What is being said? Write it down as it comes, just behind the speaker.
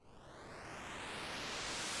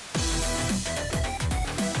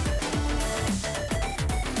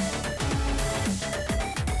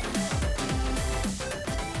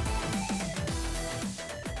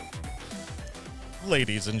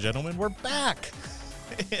Ladies and gentlemen, we're back.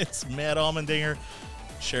 It's Matt Almendinger.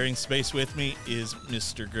 Sharing space with me is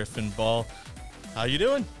Mr. Griffin Ball. How you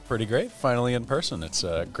doing? Pretty great. Finally in person. It's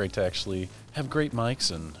great to actually have great mics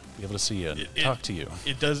and be able to see you and talk to you.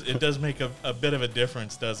 It does make a bit of a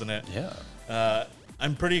difference, doesn't it? Yeah.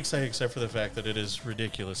 I'm pretty excited, except for the fact that it is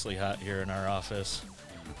ridiculously hot here in our office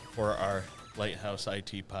for our Lighthouse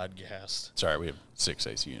IT podcast. Sorry, we have 6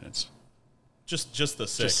 AC units. Just the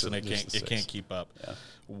six, and it six. can't keep up. Yeah.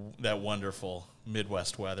 That wonderful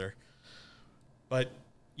Midwest weather. But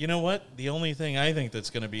you know what? The only thing I think that's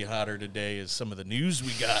going to be hotter today is some of the news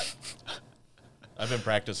we got. I've been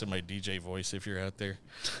practicing my DJ voice if you're out there.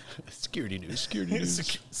 Security news.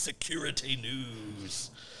 Security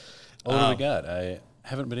news. What do we got? I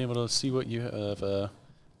haven't been able to see what you have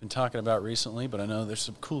been talking about recently, but I know there's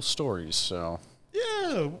some cool stories. So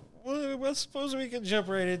Yeah. Well, I suppose we can jump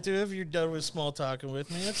right into it if you're done with small talking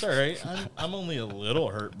with me. That's all right. I'm only a little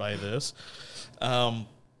hurt by this.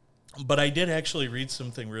 But I did actually read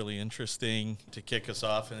something really interesting to kick us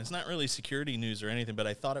off, and it's not really security news or anything, but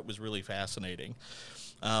I thought it was really fascinating.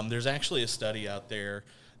 There's actually a study out there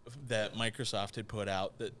that Microsoft had put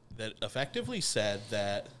out that effectively said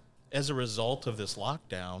that as a result of this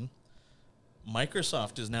lockdown,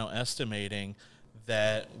 Microsoft is now estimating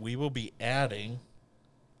that we will be adding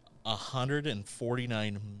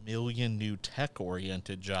 149 million new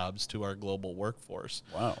tech-oriented jobs to our global workforce.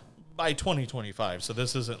 Wow. By 2025, so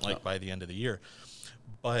this isn't like by the end of the year.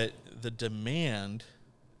 But the demand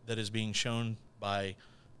that is being shown by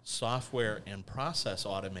software and process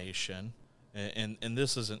automation, and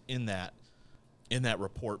this isn't in that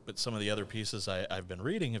report, but some of the other pieces I've been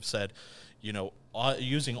reading have said,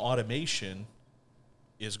 using automation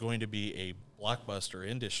is going to be a blockbuster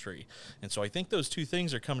industry. And so I think those two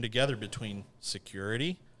things are coming together between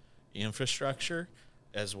security, infrastructure,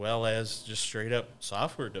 as well as just straight up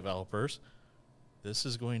software developers. This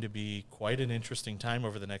is going to be quite an interesting time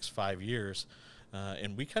over the next 5 years.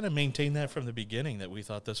 And we kind of maintained that from the beginning, that we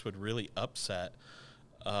thought this would really upset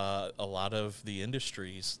a lot of the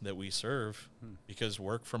industries that we serve because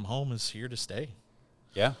work from home is here to stay.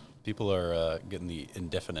 Yeah. People are getting the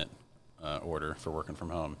indefinite order for working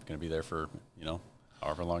from home. Going to be there for,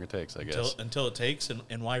 however long it takes, I guess. Until it takes,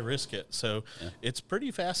 and why risk it? So It's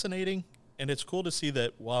pretty fascinating. And it's cool to see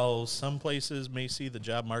that while some places may see the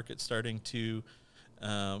job market starting to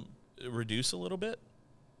reduce a little bit,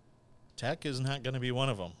 tech is not going to be one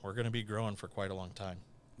of them. We're going to be growing for quite a long time.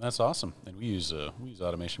 That's awesome. And we use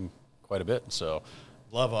automation quite a bit. So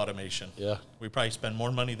love automation. Yeah. We probably spend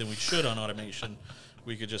more money than we should on automation.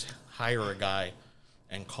 We could just hire a guy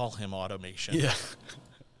and call him automation. Yeah.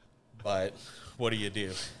 But what do you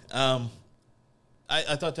do?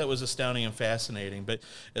 I thought that was astounding and fascinating. But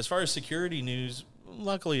as far as security news,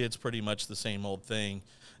 luckily it's pretty much the same old thing.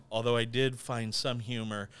 Although I did find some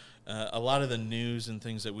humor. A lot of the news and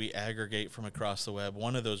things that we aggregate from across the web,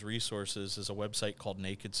 one of those resources is a website called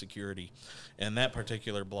Naked Security. And that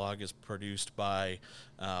particular blog is produced by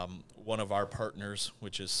one of our partners,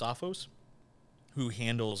 which is Sophos, who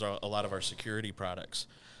handles a lot of our security products.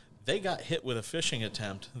 They got hit with a phishing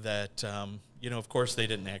attempt that, of course they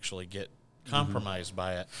didn't actually get compromised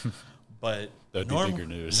by it, but that'd be bigger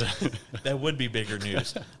news. That would be bigger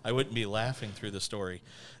news. I wouldn't be laughing through the story.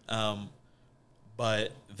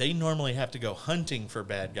 But they normally have to go hunting for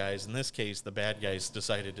bad guys. In this case, the bad guys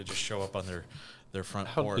decided to just show up on their front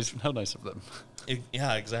porch. How nice of them.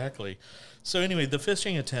 Yeah, exactly. So anyway, the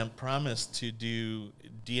phishing attempt promised to do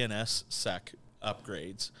DNSSEC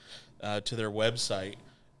upgrades to their website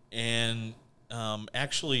and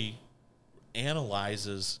actually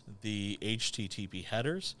analyzes the HTTP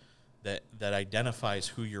headers that identifies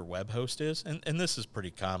who your web host is. And this is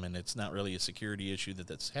pretty common. It's not really a security issue that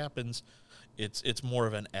this happens. It's more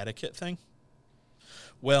of an etiquette thing.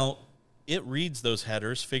 Well, it reads those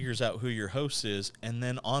headers, figures out who your host is, and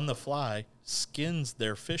then on the fly skins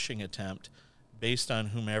their phishing attempt based on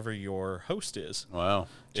whomever your host is. Wow.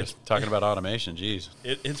 Just talking about automation, geez.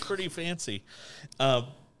 It's pretty fancy. And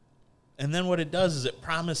then what it does is it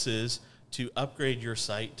promises to upgrade your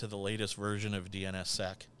site to the latest version of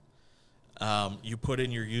DNSSEC. You put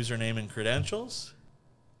in your username and credentials.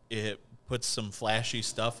 It puts some flashy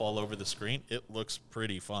stuff all over the screen. It looks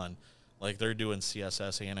pretty fun. Like they're doing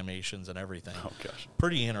CSS animations and everything. Oh, gosh.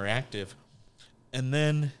 Pretty interactive. And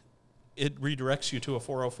then it redirects you to a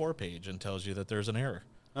 404 page and tells you that there's an error.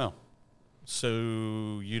 Oh.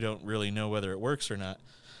 So you don't really know whether it works or not.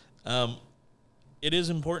 It is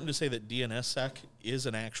important to say that DNSSEC is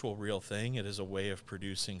an actual real thing. It is a way of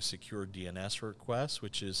producing secure DNS requests,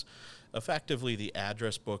 which is effectively the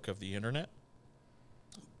address book of the internet.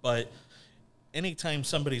 But anytime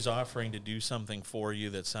somebody's offering to do something for you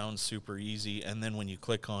that sounds super easy, and then when you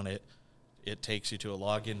click on it, it takes you to a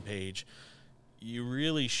login page, you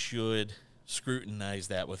really should scrutinize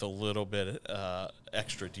that with a little bit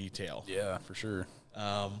extra detail. Yeah, for sure.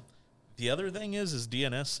 The other thing is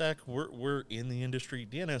DNSSEC. We're in the industry.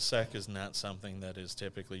 DNSSEC is not something that is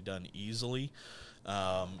typically done easily.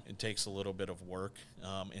 It takes a little bit of work,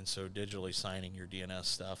 and so digitally signing your DNS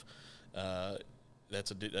stuff,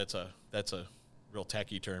 that's a real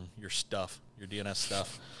techy term. Your DNS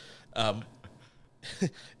stuff.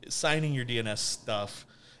 Signing your DNS stuff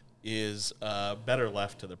is better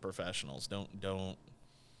left to the professionals.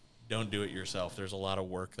 Don't do it yourself. There's a lot of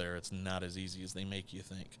work there. It's not as easy as they make you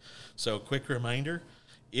think. So quick reminder,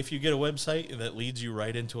 if you get a website that leads you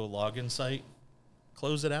right into a login site,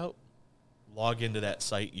 close it out, log into that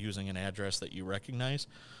site using an address that you recognize.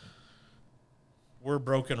 We're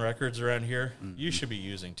broken records around here. Mm-hmm. You should be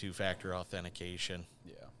using two-factor authentication.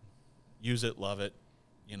 Yeah. Use it, love it,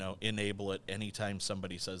 enable it anytime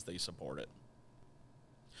somebody says they support it.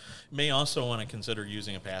 You may also want to consider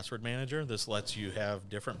using a password manager. This lets you have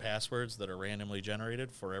different passwords that are randomly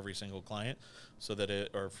generated for every single client,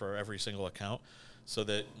 or for every single account, so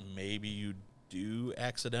that maybe you do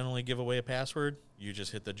accidentally give away a password. You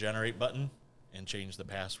just hit the generate button and change the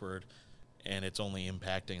password, and it's only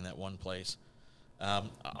impacting that one place. I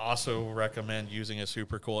also recommend using a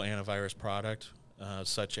super cool antivirus product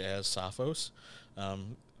such as Sophos.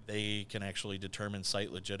 They can actually determine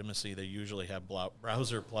site legitimacy. They usually have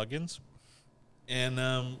browser plugins. And,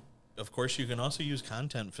 of course, you can also use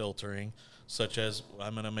content filtering, such as,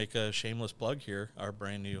 I'm going to make a shameless plug here, our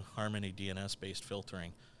brand new Harmony DNS-based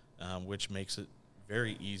filtering, which makes it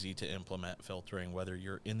very easy to implement filtering, whether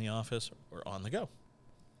you're in the office or on the go.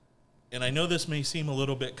 And I know this may seem a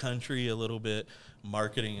little bit country, a little bit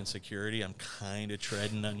marketing and security. I'm kind of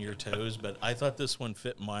treading on your toes, but I thought this one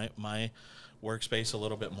fit my workspace a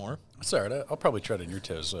little bit more. It's all right. I'll probably tread on your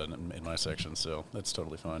toes in my section, so that's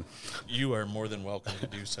totally fine. You are more than welcome to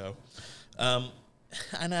do so.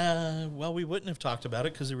 Well, we wouldn't have talked about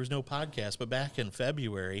it because there was no podcast, but back in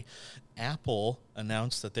February, Apple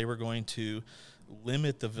announced that they were going to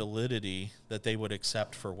limit the validity that they would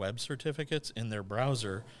accept for web certificates in their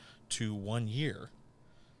browser to 1 year.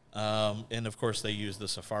 And, of course, they use the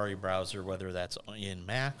Safari browser, whether that's in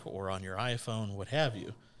Mac or on your iPhone, what have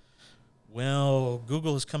you. Well,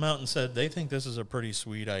 Google has come out and said they think this is a pretty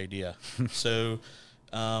sweet idea. So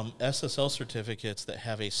SSL certificates that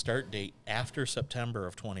have a start date after September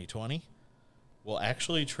of 2020 will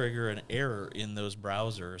actually trigger an error in those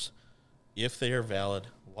browsers if they are valid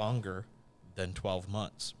longer than 12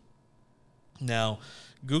 months. Now,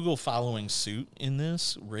 Google following suit in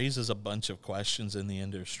this raises a bunch of questions in the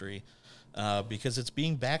industry because it's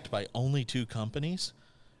being backed by only two companies,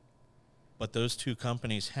 but those two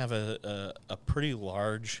companies have a pretty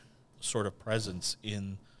large sort of presence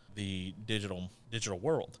in the digital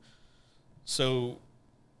world. So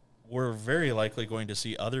we're very likely going to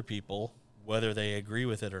see other people, whether they agree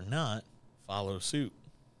with it or not, follow suit.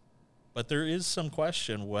 But there is some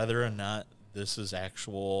question whether or not this is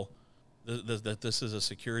that this is a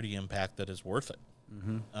security impact that is worth it.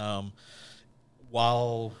 Mm-hmm.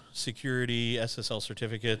 While security SSL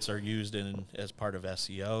certificates are used as part of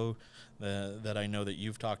SEO, that I know that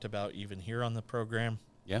you've talked about even here on the program.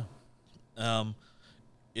 Yeah.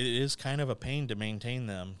 It is kind of a pain to maintain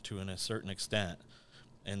them to a certain extent.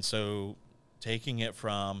 And so taking it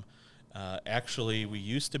from, actually we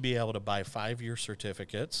used to be able to buy 5-year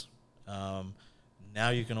certificates. Now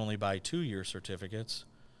you can only buy 2-year certificates.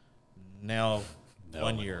 Now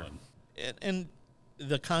 1 year. And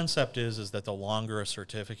the concept is that the longer a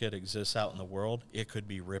certificate exists out in the world, it could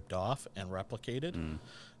be ripped off and replicated.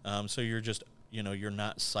 So you're just, you're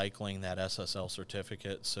not cycling that SSL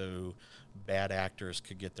certificate so bad actors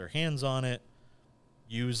could get their hands on it,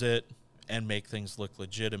 use it, and make things look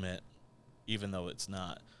legitimate, even though it's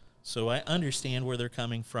not. So I understand where they're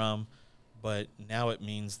coming from, but now it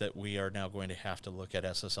means that we are now going to have to look at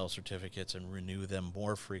SSL certificates and renew them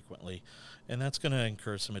more frequently, and that's going to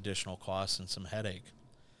incur some additional costs and some headache.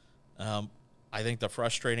 I think the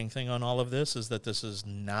frustrating thing on all of this is that this is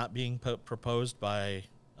not being proposed by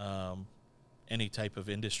any type of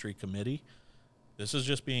industry committee. This is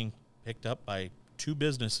just being picked up by two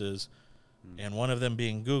businesses, and one of them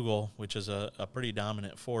being Google, which is a pretty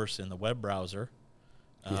dominant force in the web browser,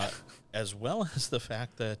 as well as the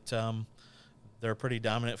fact that they're a pretty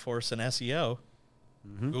dominant force in SEO.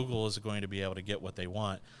 Mm-hmm. Google is going to be able to get what they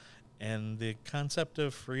want. And the concept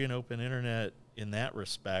of free and open internet in that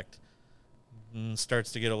respect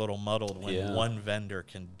starts to get a little muddled when one vendor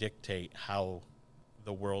can dictate how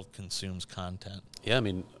the world consumes content. Yeah, I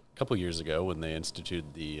mean, a couple years ago when they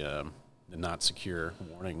instituted the not secure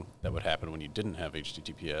warning that would happen when you didn't have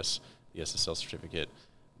HTTPS, the SSL certificate,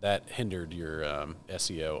 that hindered your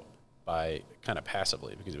SEO by kind of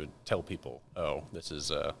passively, because it would tell people, oh, this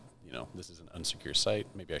is this is an unsecure site.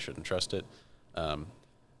 Maybe I shouldn't trust it.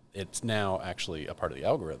 It's now actually a part of the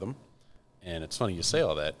algorithm, and it's funny you say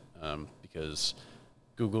all that because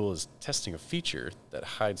Google is testing a feature that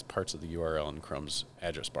hides parts of the URL in Chrome's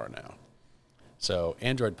address bar now. So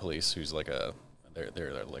Android Police, who's like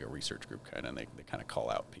they're like a research group kind of, and they kind of call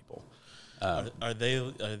out people. Are they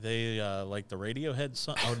like the Radiohead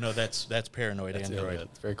song? Oh no, that's Paranoid Android.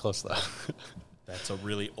 It's very close though. That's a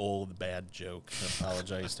really old bad joke. I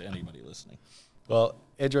apologize to anybody listening. Well,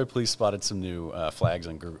 Android Police spotted some new flags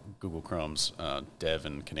on Google Chrome's Dev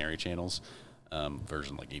and Canary channels,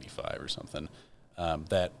 version like 85 or something,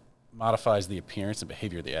 that modifies the appearance and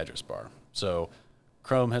behavior of the address bar. So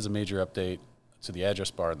Chrome has a major update to the address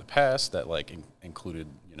bar in the past that like included,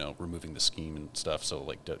 removing the scheme and stuff. So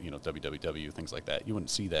like, www, things like that. You wouldn't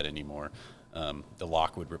see that anymore. The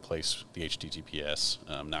lock would replace the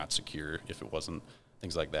HTTPS, not secure if it wasn't,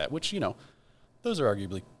 things like that, which, those are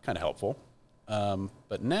arguably kind of helpful.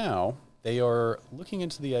 But now they are looking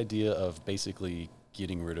into the idea of basically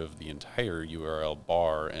getting rid of the entire URL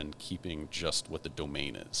bar and keeping just what the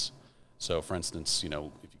domain is. So for instance, if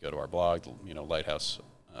you go to our blog,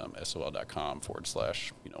 lighthousesol.com/,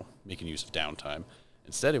 making use of downtime,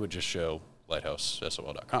 instead it would just show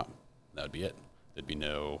lighthousesol.com. That would be it. There'd be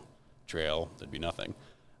no trail. There'd be nothing.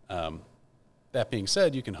 That being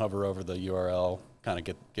said, you can hover over the URL, kind of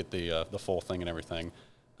get the full thing and everything.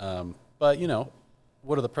 But,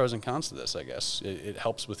 what are the pros and cons to this, I guess? It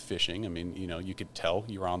helps with phishing. I mean, you could tell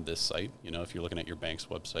you're on this site. If you're looking at your bank's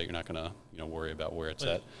website, you're not going to, worry about where it's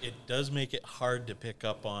at. It does make it hard to pick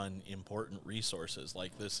up on important resources.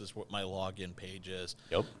 Like, this is what my login page is.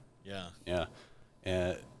 Yep. Yeah. Yeah.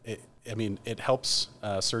 It helps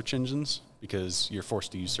search engines because you're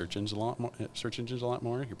forced to use search engines a lot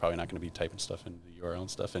more. You're probably not going to be typing stuff into the URL and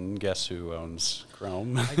stuff. And guess who owns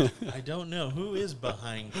Chrome? I don't know. Who is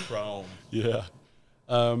behind Chrome? Yeah.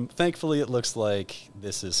 Thankfully, it looks like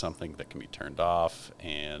this is something that can be turned off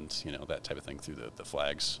and, that type of thing through the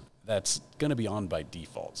flags. That's going to be on by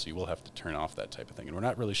default, so you will have to turn off that type of thing. And we're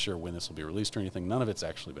not really sure when this will be released or anything. None of it's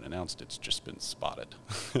actually been announced. It's just been spotted.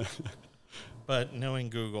 But knowing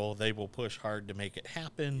Google, they will push hard to make it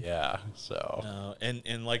happen. Yeah, so.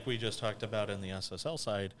 And like we just talked about in the SSL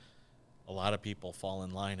side, a lot of people fall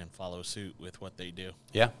in line and follow suit with what they do.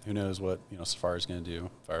 Yeah, who knows what Safari's going to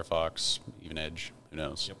do, Firefox, even Edge, who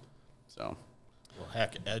knows? Yep. So, well,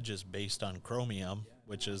 heck, Edge is based on Chromium,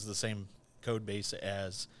 which is the same code base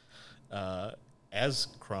as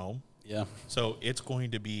Chrome. Yeah. So it's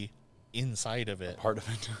going to be inside of it. Part of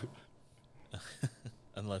it.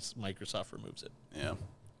 Unless Microsoft removes it. Yeah.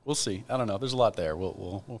 We'll see. I don't know. There's a lot there.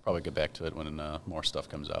 We'll probably get back to it when more stuff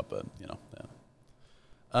comes out, but yeah.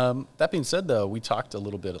 That being said, though, we talked a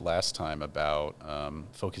little bit last time about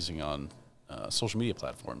focusing on social media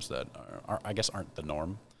platforms that aren't the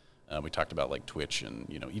norm. We talked about like Twitch and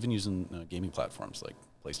even using gaming platforms like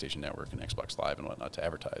PlayStation Network and Xbox Live and whatnot to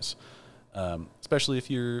advertise, especially if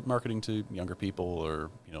you're marketing to younger people or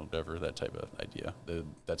whatever, that type of idea.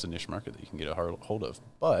 That's a niche market that you can get a hold of.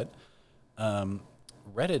 But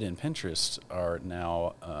Reddit and Pinterest are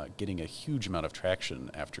now getting a huge amount of traction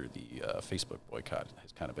after the Facebook boycott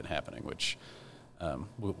has kind of been happening, which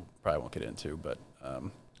we probably won't get into. But I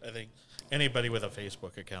think anybody with a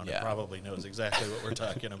Facebook account probably knows exactly what we're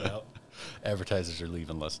talking about. Advertisers are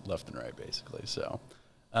leaving left and right, basically. So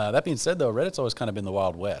that being said, though, Reddit's always kind of been the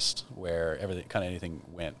Wild West, where anything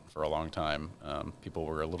went for a long time. People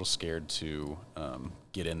were a little scared to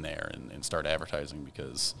get in there and start advertising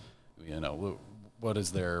because what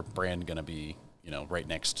is their brand going to be, right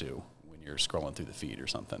next to when you're scrolling through the feed or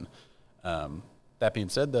something. That being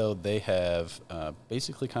said, though, they have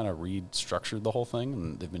basically kind of restructured the whole thing,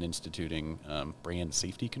 and they've been instituting brand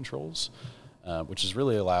safety controls, which has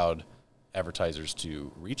really allowed advertisers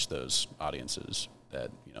to reach those audiences that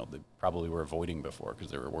they probably were avoiding before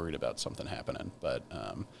because they were worried about something happening. But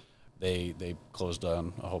they closed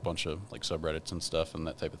down a whole bunch of like subreddits and stuff and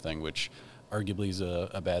that type of thing, which arguably is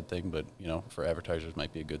a bad thing, but for advertisers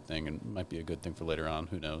might be a good thing, and might be a good thing for later on.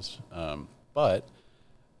 Who knows? But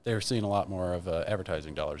they're seeing a lot more of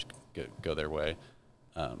advertising dollars go their way.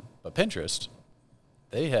 But Pinterest,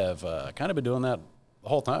 they have kind of been doing that the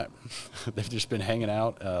whole time. They've just been hanging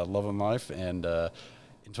out, loving life. And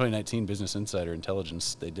in 2019, Business Insider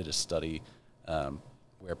Intelligence, they did a study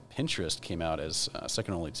where Pinterest came out as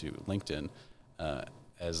second only to LinkedIn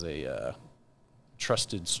as a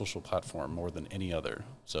trusted social platform more than any other.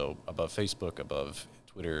 So above Facebook, above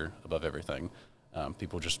Twitter, above everything,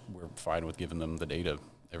 people just were fine with giving them the data,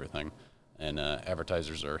 everything. And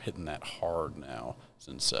advertisers are hitting that hard now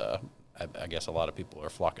since I guess a lot of people are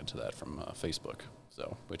flocking to that from Facebook.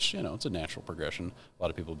 So, which, it's a natural progression. A lot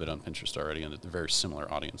of people have been on Pinterest already, and they're very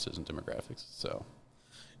similar audiences and demographics. So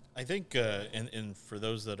I think, and for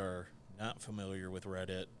those that are not familiar with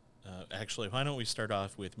Reddit, actually, why don't we start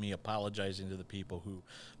off with me apologizing to the people who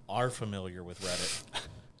are familiar with Reddit.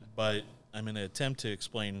 But I'm going to attempt to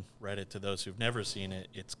explain Reddit to those who've never seen it.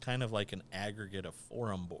 It's kind of like an aggregate of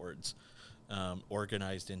forum boards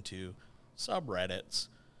organized into subreddits.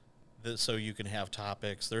 So you can have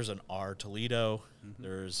topics. There's an R Toledo.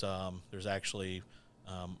 Mm-hmm. There's actually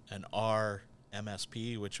an R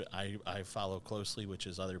MSP, which I follow closely, which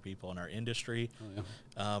is other people in our industry. Oh,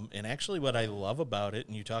 yeah. And actually what I love about it,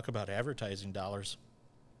 and you talk about advertising dollars,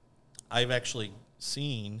 I've actually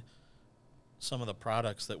seen some of the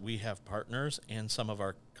products that we have partners and some of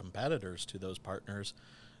our competitors to those partners,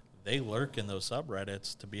 they lurk in those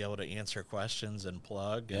subreddits to be able to answer questions and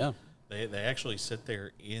plug. Yeah. And they actually sit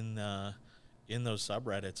there in those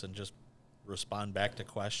subreddits and just respond back to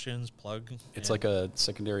questions, plug. It's like a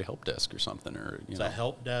secondary help desk or something, or it's a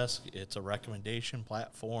help desk. It's a recommendation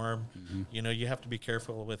platform. Mm-hmm. You have to be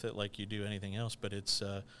careful with it like you do anything else, but it's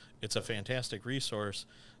a fantastic resource.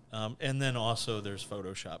 And then also there's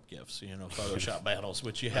Photoshop GIFs, Photoshop battles,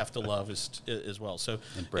 which you have to love as well. So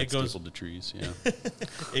and Brett stapled to trees, yeah.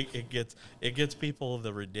 it gets people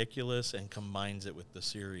the ridiculous and combines it with the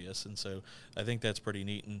serious, and so I think that's pretty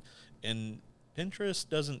neat. And Pinterest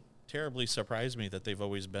doesn't terribly surprise me that they've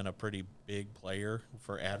always been a pretty big player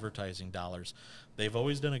for advertising dollars. They've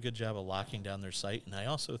always done a good job of locking down their site, and I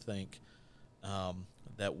also think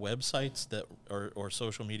that websites that or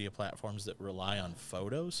social media platforms that rely on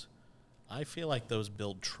photos, I feel like those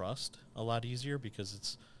build trust a lot easier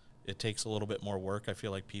because it takes a little bit more work. I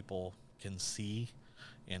feel like people can see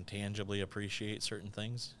and tangibly appreciate certain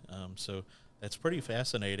things. So that's pretty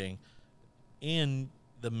fascinating. And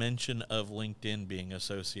the mention of LinkedIn being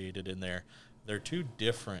associated in there, they're two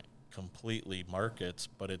different completely markets,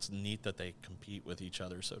 but it's neat that they compete with each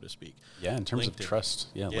other, so to speak. Yeah, in terms of trust.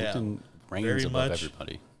 Yeah, LinkedIn reigns above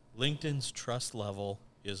everybody. LinkedIn's trust level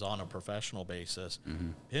is on a professional basis.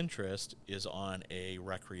 Mm-hmm. Pinterest is on a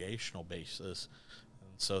recreational basis.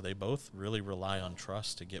 And so they both really rely on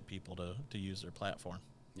trust to get people to use their platform.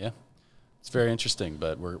 Yeah. It's very interesting,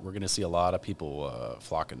 but we're going to see a lot of people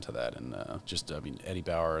flocking to that. And Eddie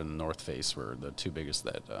Bauer and North Face were the two biggest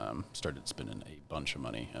that started spending a bunch of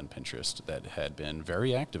money on Pinterest that had been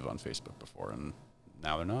very active on Facebook before. And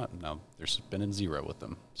now they're not. Now they're spending zero with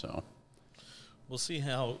them. So we'll see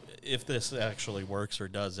if this actually works or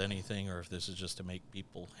does anything, or if this is just to make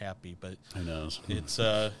people happy. But who knows?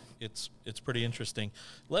 It's pretty interesting.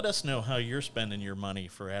 Let us know how you're spending your money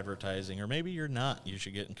for advertising, or maybe you're not. You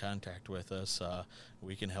should get in contact with us.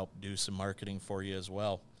 We can help do some marketing for you as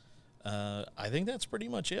well. I think that's pretty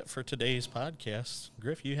much it for today's podcast.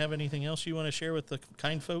 Griff, you have anything else you want to share with the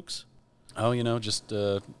kind folks? Oh, just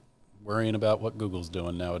worrying about what Google's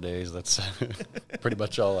doing nowadays. That's pretty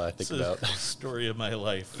much all I think about. Story of my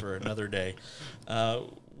life for another day.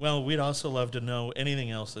 Well, we'd also love to know anything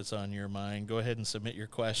else that's on your mind. Go ahead and submit your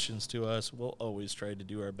questions to us. We'll always try to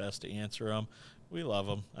do our best to answer them. We love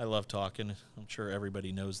them. I love talking. I'm sure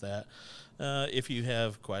everybody knows that. If you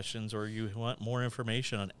have questions or you want more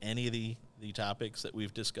information on any of the topics that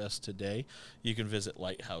we've discussed today, you can visit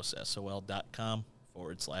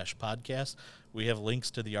lighthousesol.com/podcast. We have links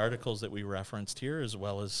to the articles that we referenced here, as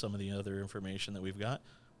well as some of the other information that we've got.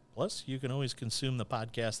 Plus, you can always consume the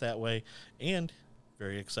podcast that way. And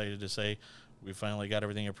very excited to say we finally got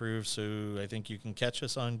everything approved, so I think you can catch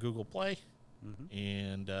us on Google Play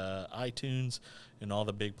and iTunes and all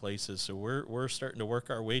the big places. So we're starting to work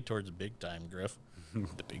our way towards big time, Griff.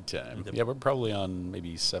 The big time. Yeah, we're probably on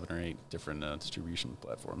maybe 7 or 8 different distribution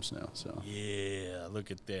platforms now. So yeah, look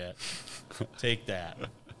at that. Take that.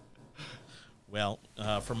 Well,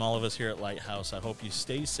 from all of us here at Lighthouse, I hope you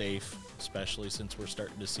stay safe, especially since we're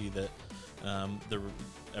starting to see that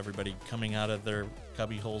everybody coming out of their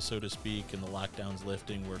cubby hole, so to speak, and the lockdown's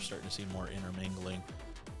lifting. We're starting to see more intermingling.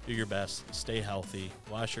 Do your best. Stay healthy.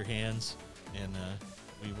 Wash your hands, and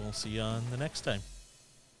we will see you on the next time.